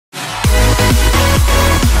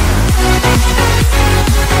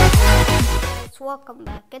welcome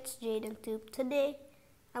back. It's JadenTube. Today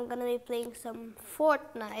I'm gonna be playing some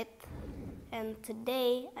Fortnite, and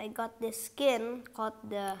today I got this skin called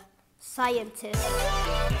the Scientist.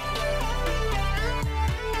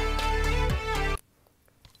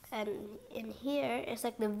 And in here it's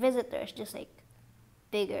like the visitors, just like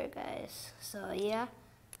bigger, guys. So yeah,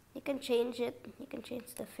 you can change it. You can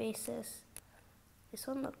change the faces. This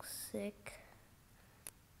one looks sick.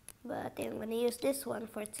 But I think I'm gonna use this one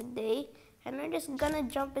for today, and we're just gonna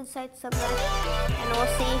jump inside some match and we'll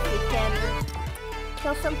see if we can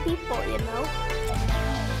kill some people, you know.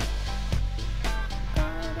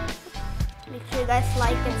 Make sure you guys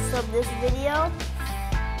like and sub this video,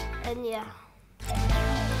 and yeah,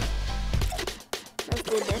 let's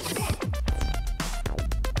do this.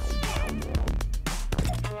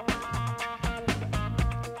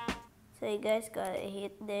 So you guys gotta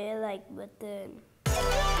hit the like button.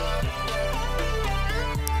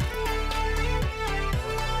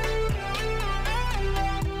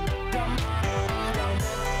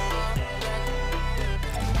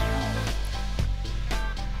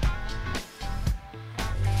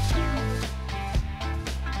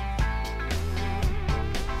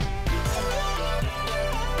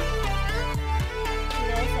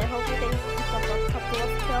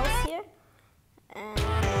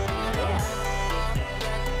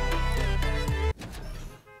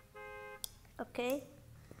 Okay,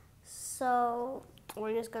 so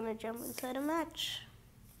we're just gonna jump inside a match.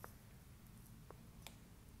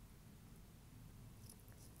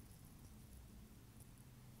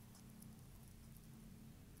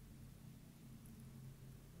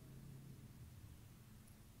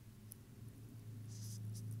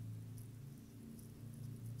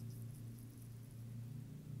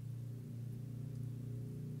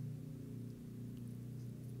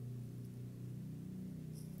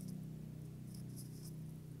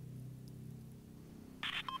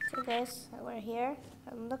 So guys, we're here,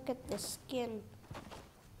 and look at the skin.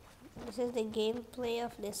 This is the gameplay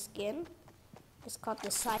of this skin. It's called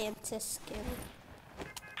the Scientist skin.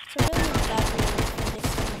 It's a really bad name for this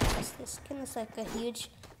skin because this skin is like a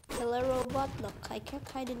huge killer robot. Look, I can't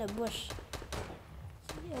hide in a bush.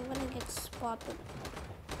 See, I'm gonna get spotted.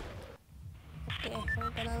 Okay,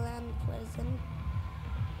 we're gonna land prison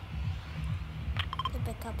to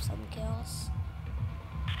pick up some kills.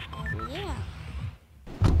 And yeah.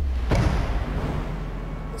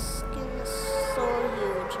 Skin is so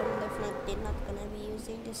huge. I'm definitely not gonna be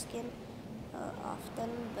using this skin often,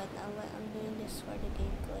 but I'm doing this for the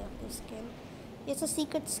gameplay of this skin. It's a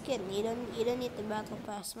secret skin. You don't need the battle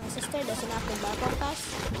pass. My sister doesn't have the battle pass.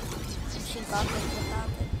 She got it without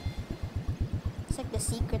it. It's like the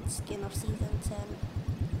secret skin of season 10.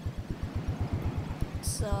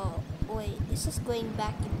 So wait, this is going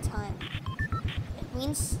back in time. It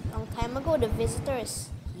means a long time ago the visitor is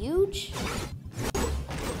huge.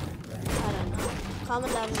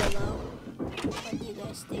 Comment down below what do you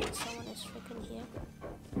guys think. Someone is freaking here.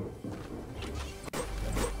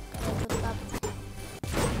 Gotta look up.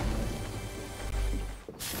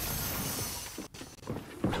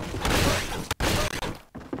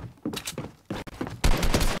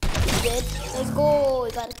 Good. Let's go.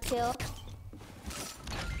 We got a kill.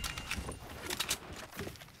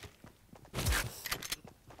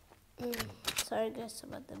 Sorry guys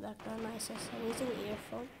about the background noises. I'm using an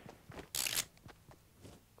earphone.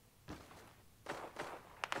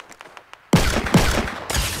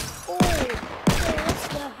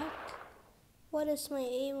 What is my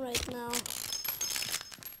aim right now?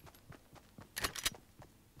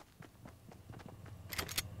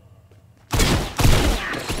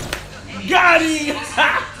 Got him!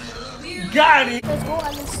 Got him! Let's go,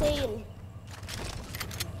 I'm insane.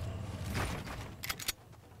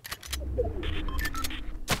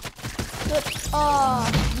 Good. Oh,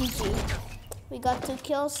 GG. We got 2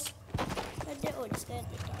 kills. Oh, this guy had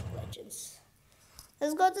the Dark Legends.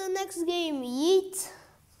 Let's go to the next game. Yeet.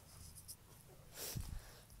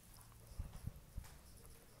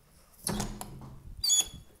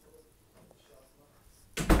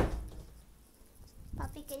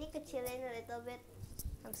 Papi, can you chill in a little bit?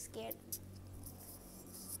 I'm scared.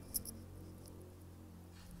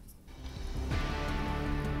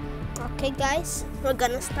 Okay guys, we're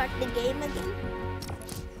gonna start the game again.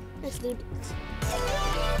 Let's do this.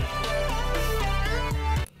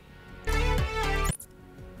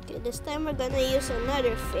 Okay, this time we're gonna use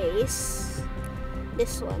another face.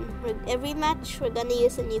 This one. Every match we're gonna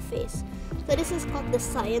use a new face. So this is called the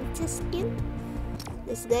Scientist skin.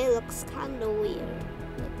 This guy looks kinda weird.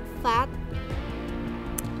 Like fat.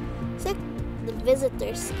 It's like the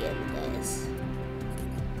visitor skin, guys.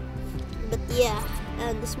 But yeah,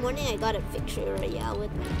 And this morning I got a victory royale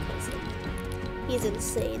with my cousin. He's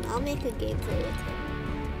insane. I'll make a gameplay with him.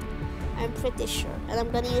 I'm pretty sure. And I'm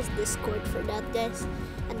gonna use Discord for that, guys.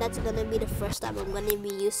 And that's gonna be the first time I'm gonna be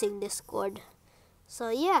using Discord. So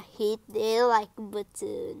yeah, hit the like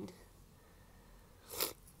button.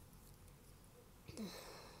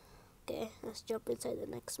 Okay, let's jump inside the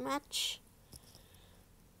next match.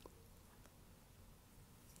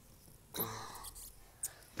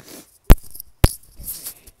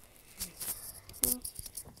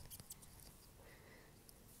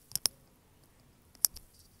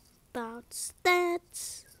 About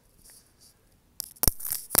stats.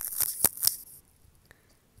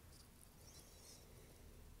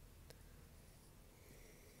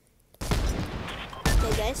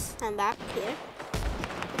 Okay guys, I'm back here.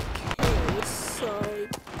 Okay, so I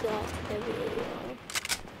got everywhere.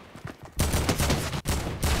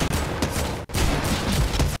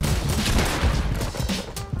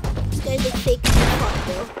 This guy's a fake spot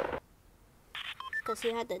though, because he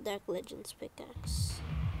had the Dark Legends pickaxe.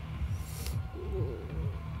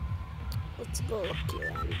 Let's go lucky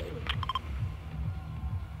landing.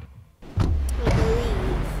 I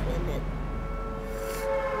believe in it.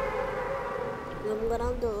 I'm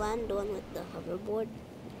gonna land one with the hoverboard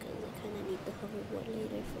because I kind of need the hoverboard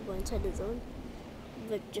later if we go inside the zone.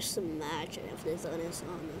 But just imagine if the zone is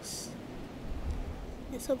on us.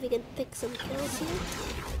 Let's hope we can pick some kills here.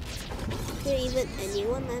 Is there even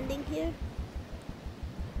anyone landing here?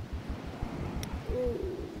 Ooh,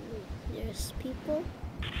 there's people.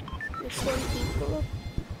 There's some people.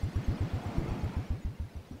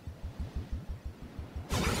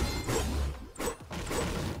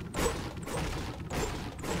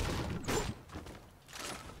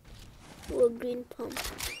 Ooh, a green pump.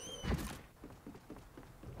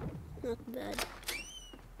 Not bad.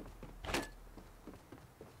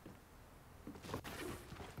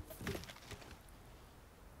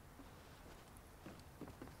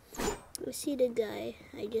 We see the guy.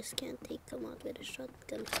 I just can't take him out with a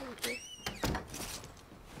shotgun from here.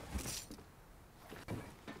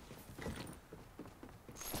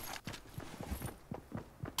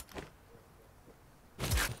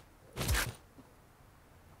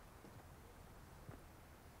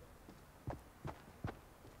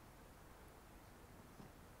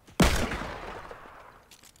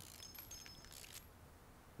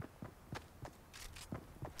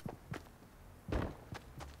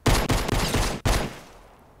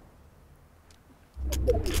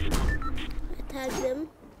 I tagged them.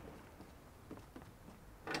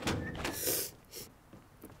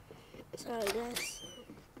 Sorry guys,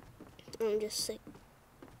 I'm just sick.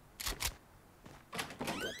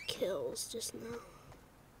 Got kills just now.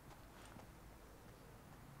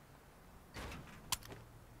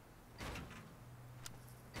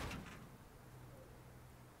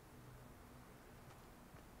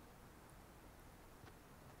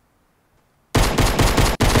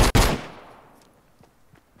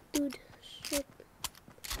 Dude, shit.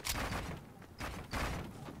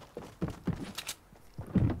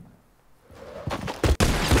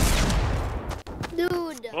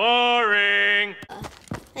 Dude. Boring.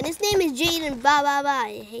 And his name is Jaden. Bye bye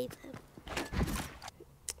bye. I hate him.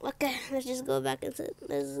 Okay, let's just go back into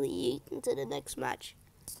the next match.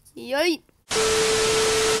 Yeet.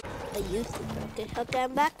 A YouTuber. Okay,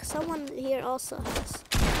 I'm back. Someone here also has.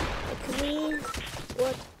 Like me.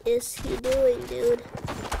 What is he doing, dude?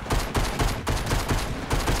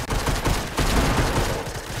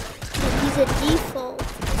 He's a default.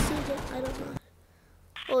 Is he I don't know.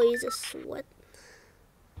 Oh, he's a sweat.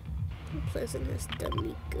 Pleasant has done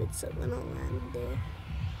me good, so I'm gonna land there.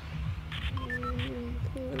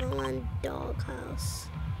 I'm gonna land doghouse.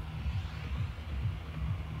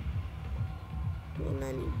 I'm gonna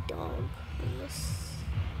land doghouse.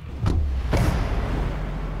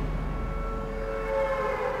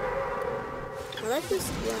 I like this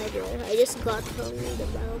glider. I just got from the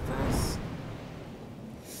battle pass.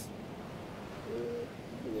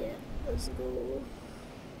 Yeah, let's go.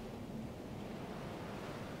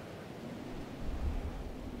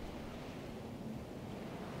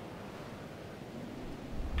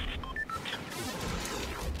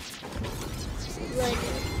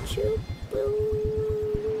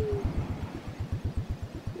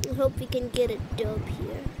 I hope we can get a dub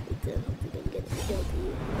here. I hope we can get a dub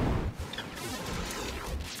here.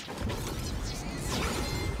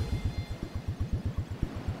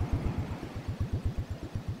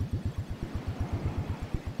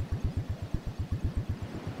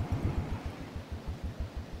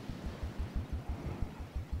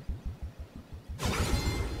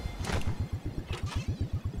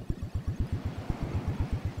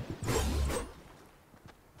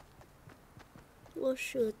 Oh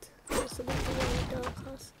shoot, there's someone in the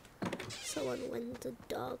doghouse. Someone went to the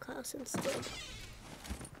doghouse instead.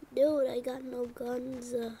 Dude, I got no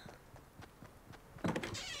guns.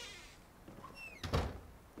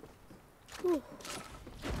 Whew.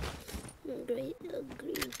 Great, a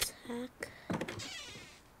green sack.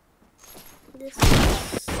 This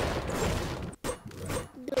is...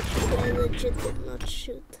 Dude, I legit did not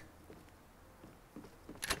shoot.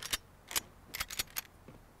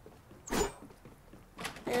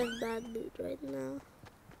 I have bad loot right now.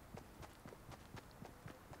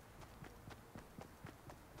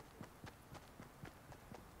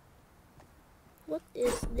 What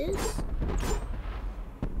is this?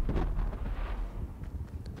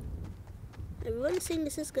 Everyone's saying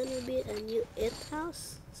this is gonna be a new It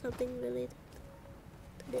house, something related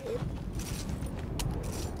to the It.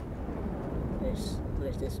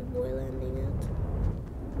 Where's this boy landing at?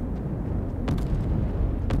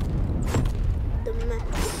 The max.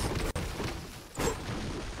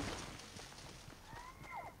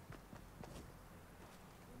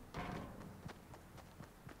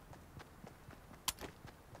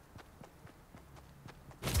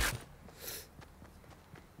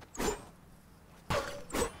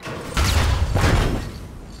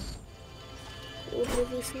 Oh,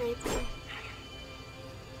 heavy sniper.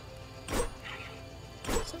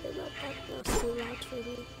 Sorry about that, that was too loud for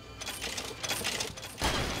me.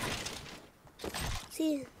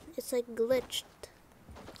 See, it's like glitched.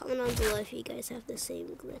 Comment down below if you guys have the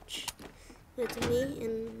same glitch with me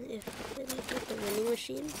and if it's like the vending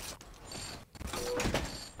machine.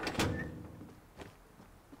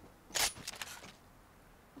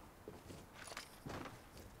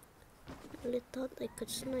 I really thought I could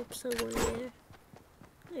snipe someone there.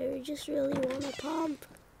 I just really want a pump.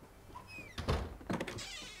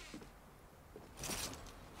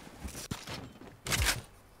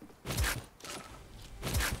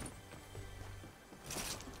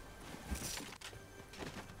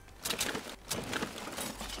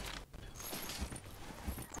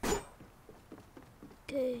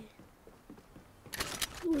 Okay.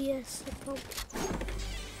 Oh yes, a pump.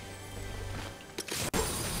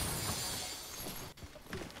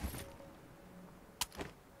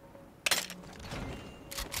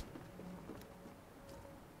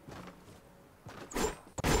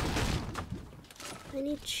 I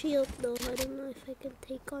need shield though. I don't know if I can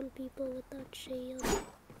take on people without shield.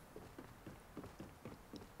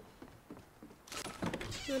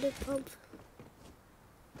 Another pump.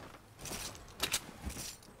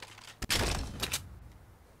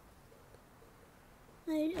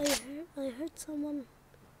 I heard someone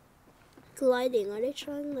gliding. Are they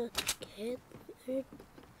trying to get?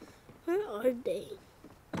 Where are they?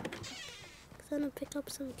 'Cause I'm gonna pick up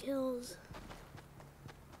some kills.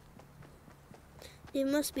 They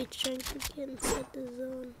must be trying to get inside the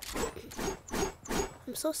zone.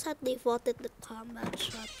 I'm so sad they voted the combat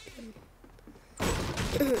shotgun.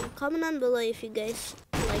 Comment down below if you guys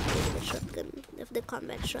like the shotgun, if the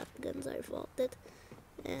combat shotguns are voted.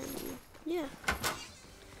 And yeah,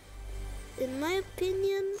 in my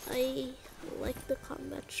opinion, I like the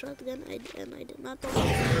combat shotgun. I did not want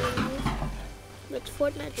to, but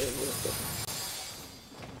Fortnite removed it.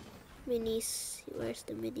 Minis, where's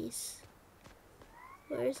the minis?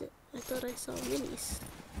 Where is it? I thought I saw minis.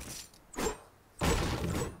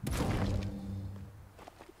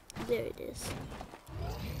 There it is.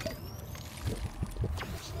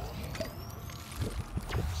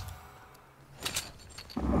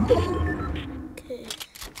 Okay.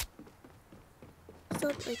 So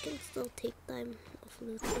I can still take time of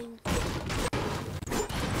looting.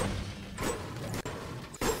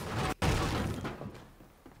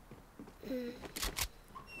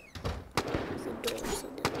 There's a door, so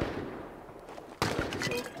then.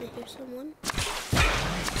 Oh, I hear someone.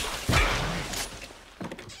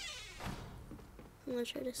 I'm gonna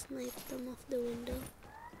try to snipe them off the window.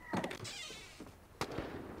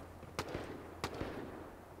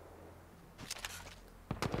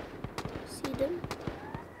 See them?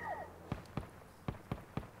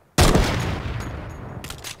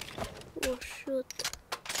 Oh shoot.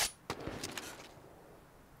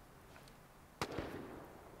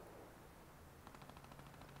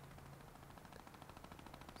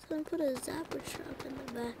 Someone put a zapper trap in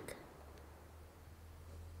the back.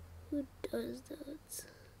 Who does those?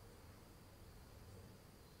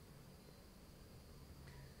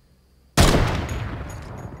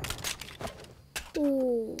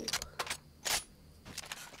 Ooh.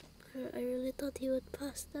 I really thought he would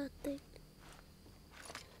pass that thing.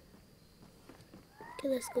 Okay,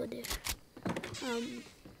 let's go there. I'm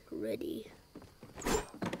ready.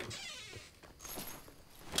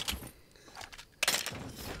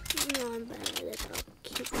 now I'm bad at it. I'll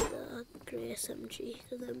keep the gray SMG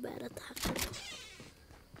because I'm bad at that.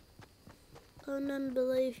 Oh, none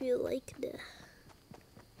believe you like the.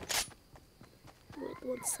 Wait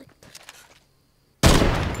 1 sec.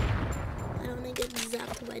 I don't want to get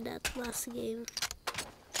zapped by that last game.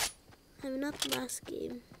 I'm not last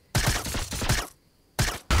game.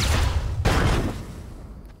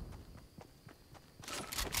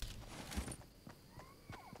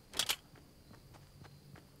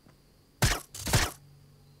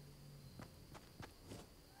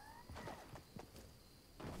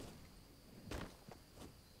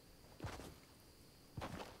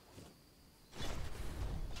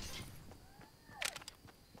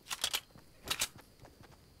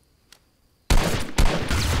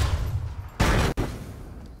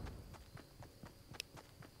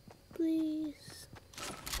 Please.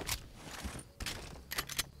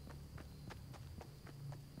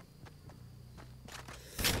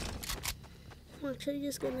 I'm actually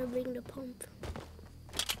just gonna bring the pump.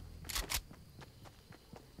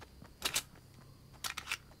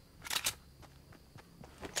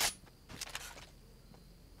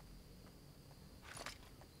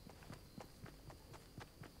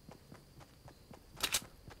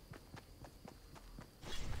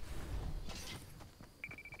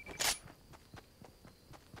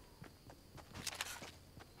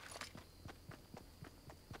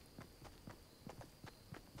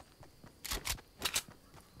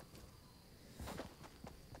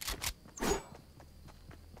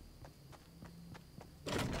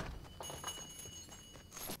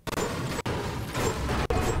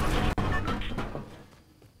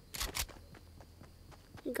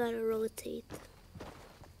 You gotta rotate.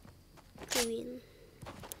 I mean,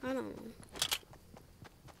 I don't know.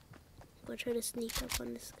 Go try to sneak up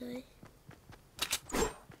on this guy.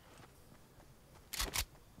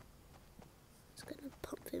 Just gonna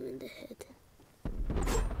pump him in the head.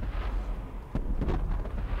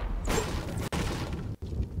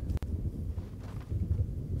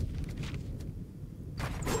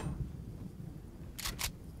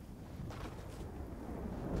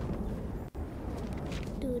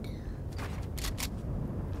 Dude.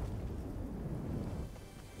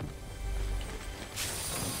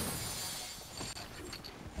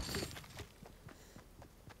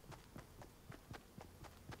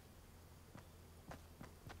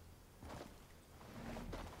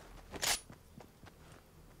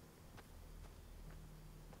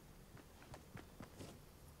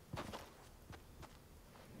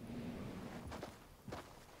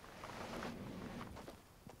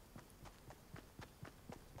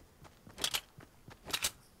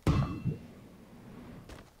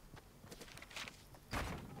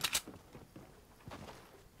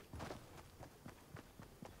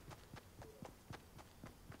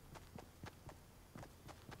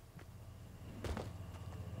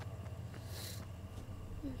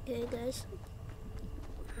 Okay guys,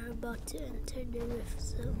 we're about to enter the rift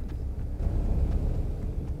zone.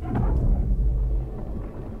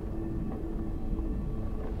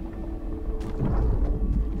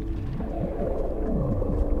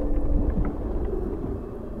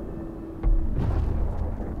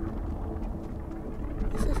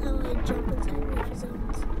 This is how I jump inside rift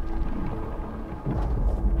zones.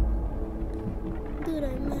 Dude,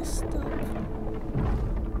 I messed up.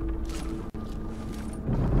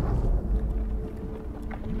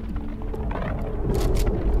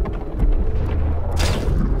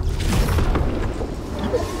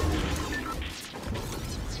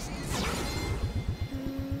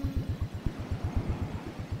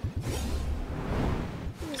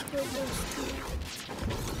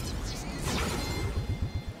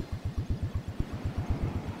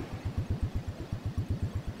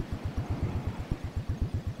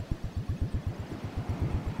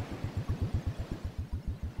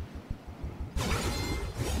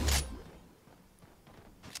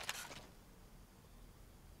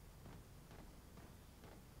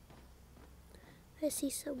 I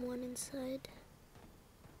see someone inside.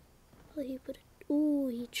 Oh, he put it. Ooh,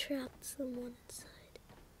 he trapped someone inside.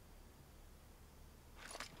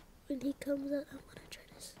 When he comes out, I'm gonna try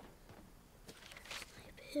to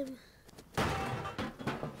snipe him.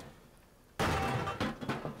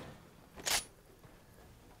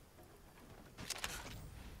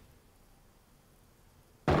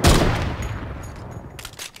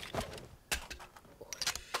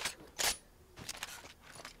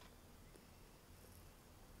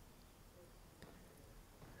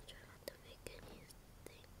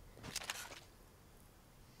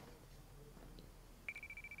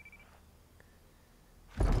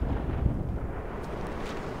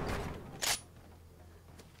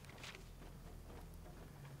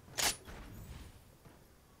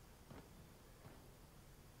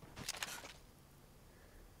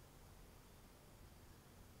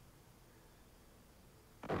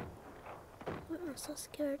 I'm so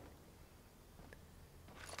scared.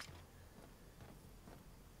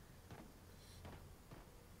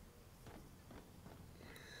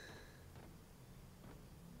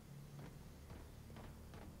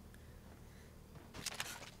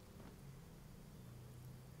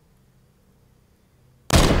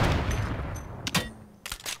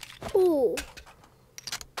 Oh,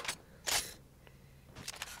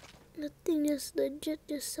 the thing is legit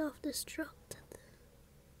just self-destructed.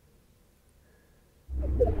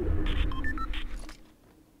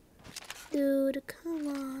 Dude, come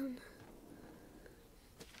on.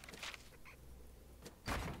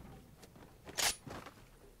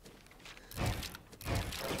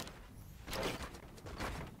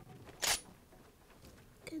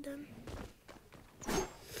 Okay, done.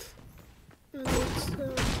 And it's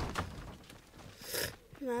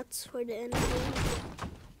mats for the enemy.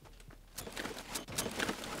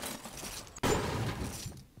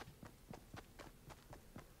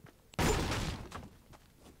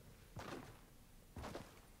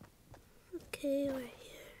 Okay, we're here.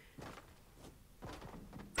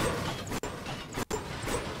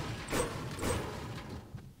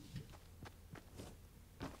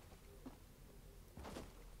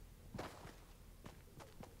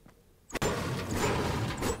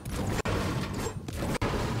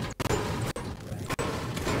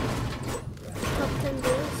 Top 10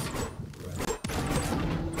 days.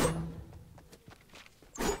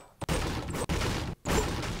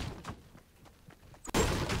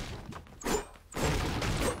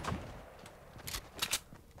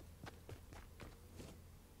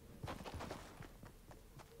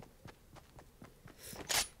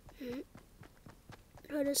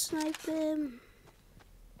 Try to snipe him.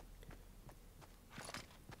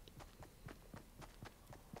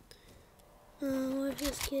 Where's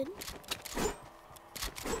this kid?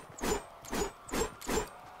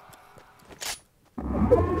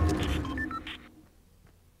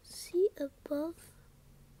 See above?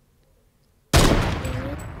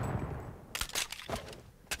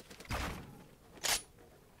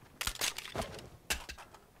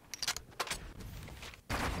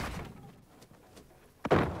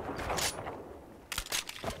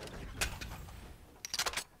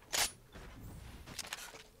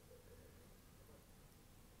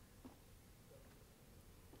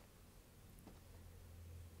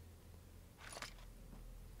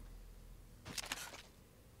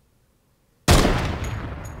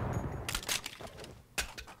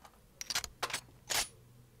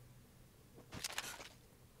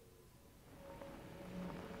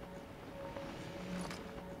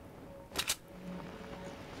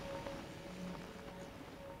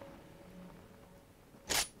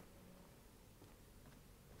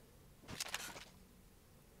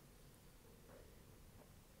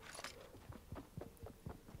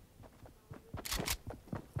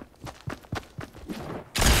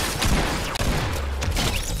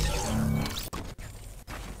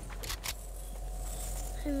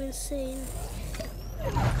 I'm insane.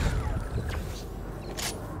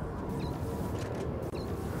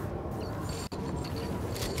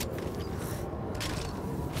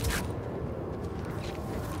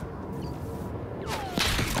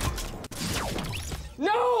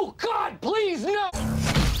 No! God, please, no!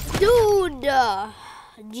 Dude!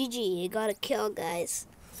 GG, you got a kill, guys.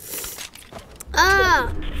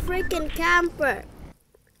 Ah! Freaking camper!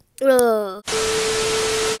 Ugh.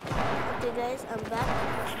 Okay, guys, I'm back.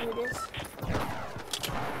 Let's do this.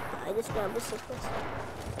 I just grabbed a surplus.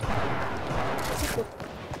 Let's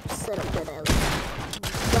just set up that alley.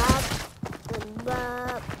 Back and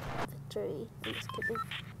back. Victory. I'm just kidding.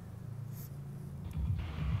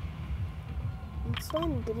 I'm so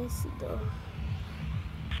greasy though.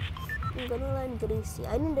 I'm gonna learn greasy.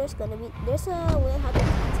 I know there's a way how to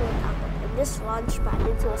cancel it out. I just launch pad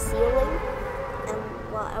into a ceiling, and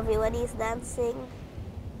while everybody's dancing,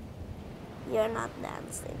 you're not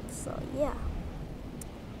dancing. So yeah,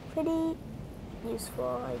 pretty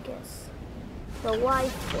useful, I guess. The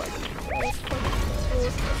wife one.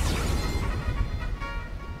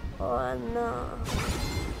 Oh no.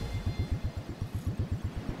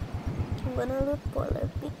 I'm gonna loot Polar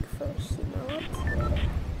Peak first, you know what?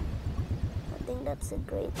 I think that's a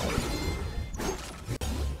great idea.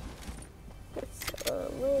 That's a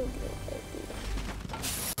very great idea.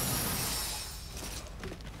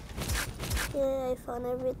 Yeah, I found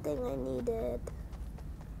everything I needed.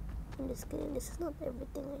 I'm just kidding, this is not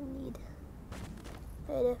everything I need. I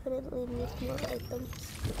definitely need more items.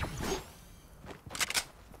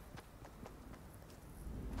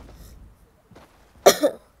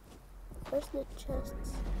 Where's the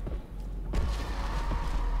chests?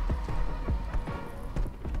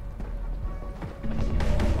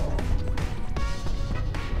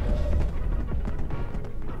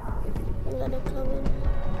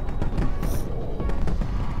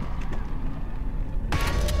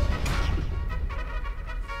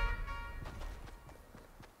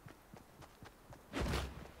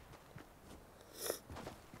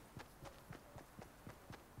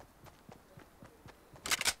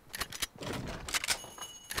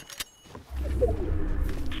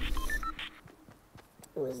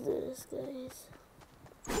 Let's do this, guys.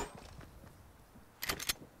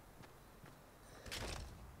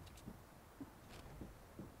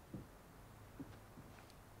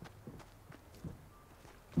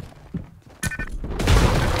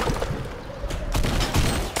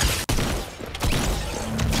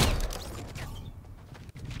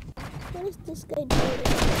 What is this guy doing?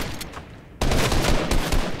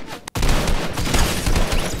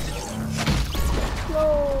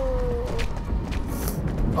 Whoa.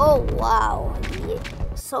 Oh wow. Yeah.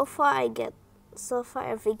 So far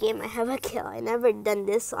every game I have a kill. I never done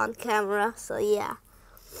this on camera, so yeah.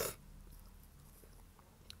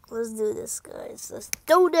 Let's do this, guys. Let's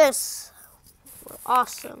do this. We're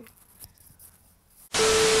awesome.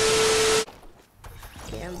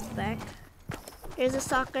 Okay, I'm back. Here's a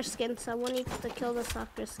soccer skin. Someone needs to kill the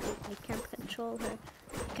soccer skin. I can't control her.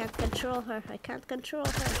 I can't control her. I can't control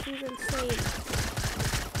her. She's insane.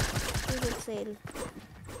 She's insane.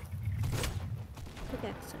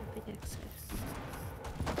 Pickaxe her. Pickaxe her.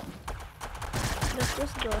 Let's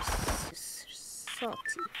just go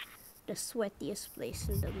salty. The sweatiest place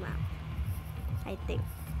in the map. I think,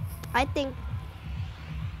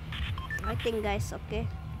 guys, okay?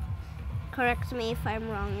 Correct me if I'm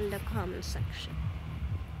wrong in the comment section.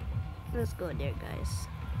 Let's go there, guys.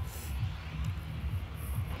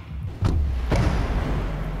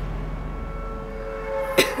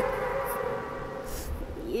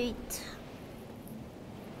 Yeet.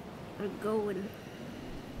 We're going.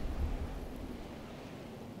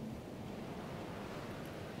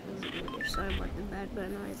 Sorry about the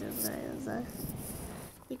background noises, guys.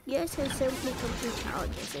 You guys can simply complete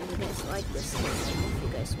challenges if you guys like this game, if you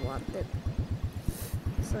guys want it.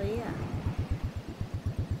 So yeah.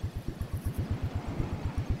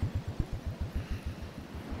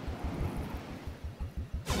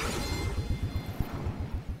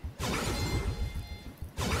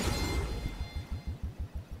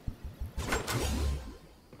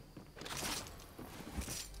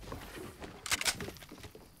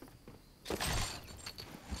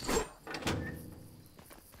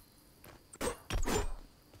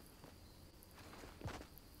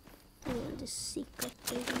 This secret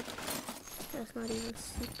thing. That's not even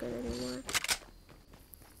secret anymore.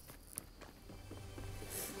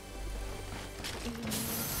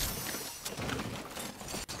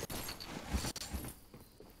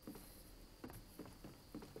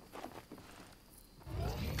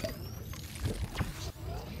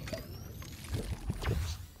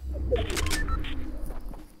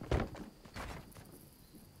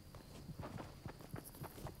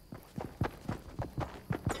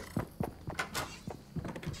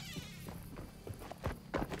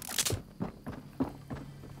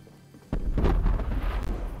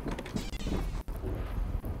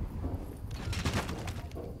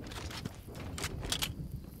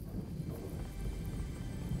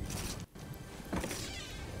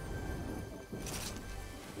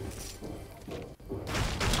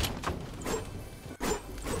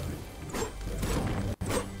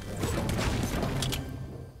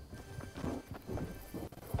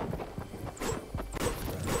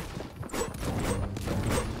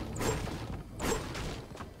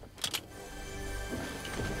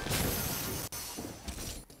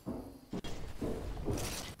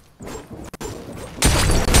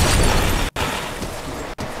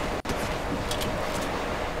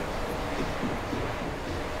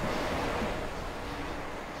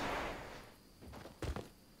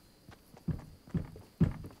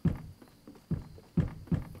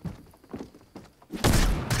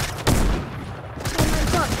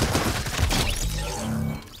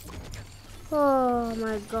 Oh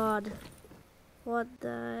my god. What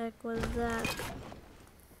the heck was that?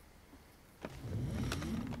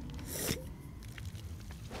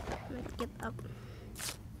 Let's get up.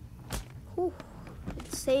 Whew,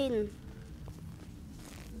 insane.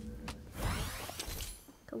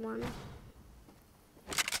 Come on.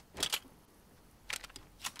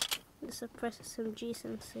 The suppress SMG is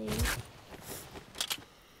insane.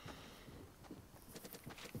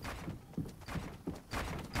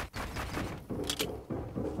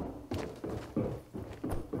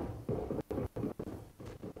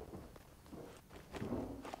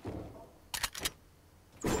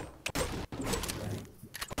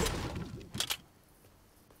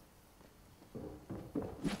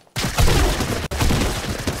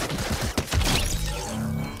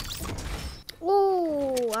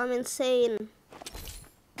 I'm insane.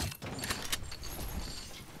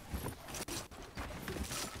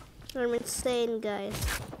 I'm insane, guys.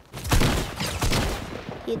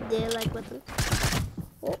 Hit the like button.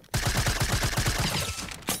 Oh.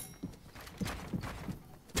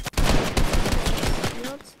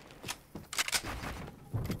 Nope.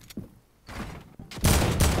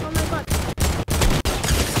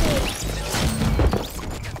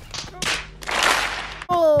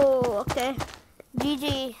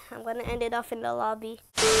 it off in the lobby.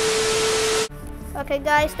 Okay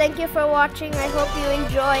guys, thank you for watching. I hope you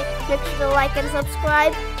enjoy. Make sure to like and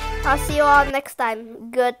subscribe. I'll see you all next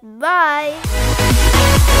time. Goodbye.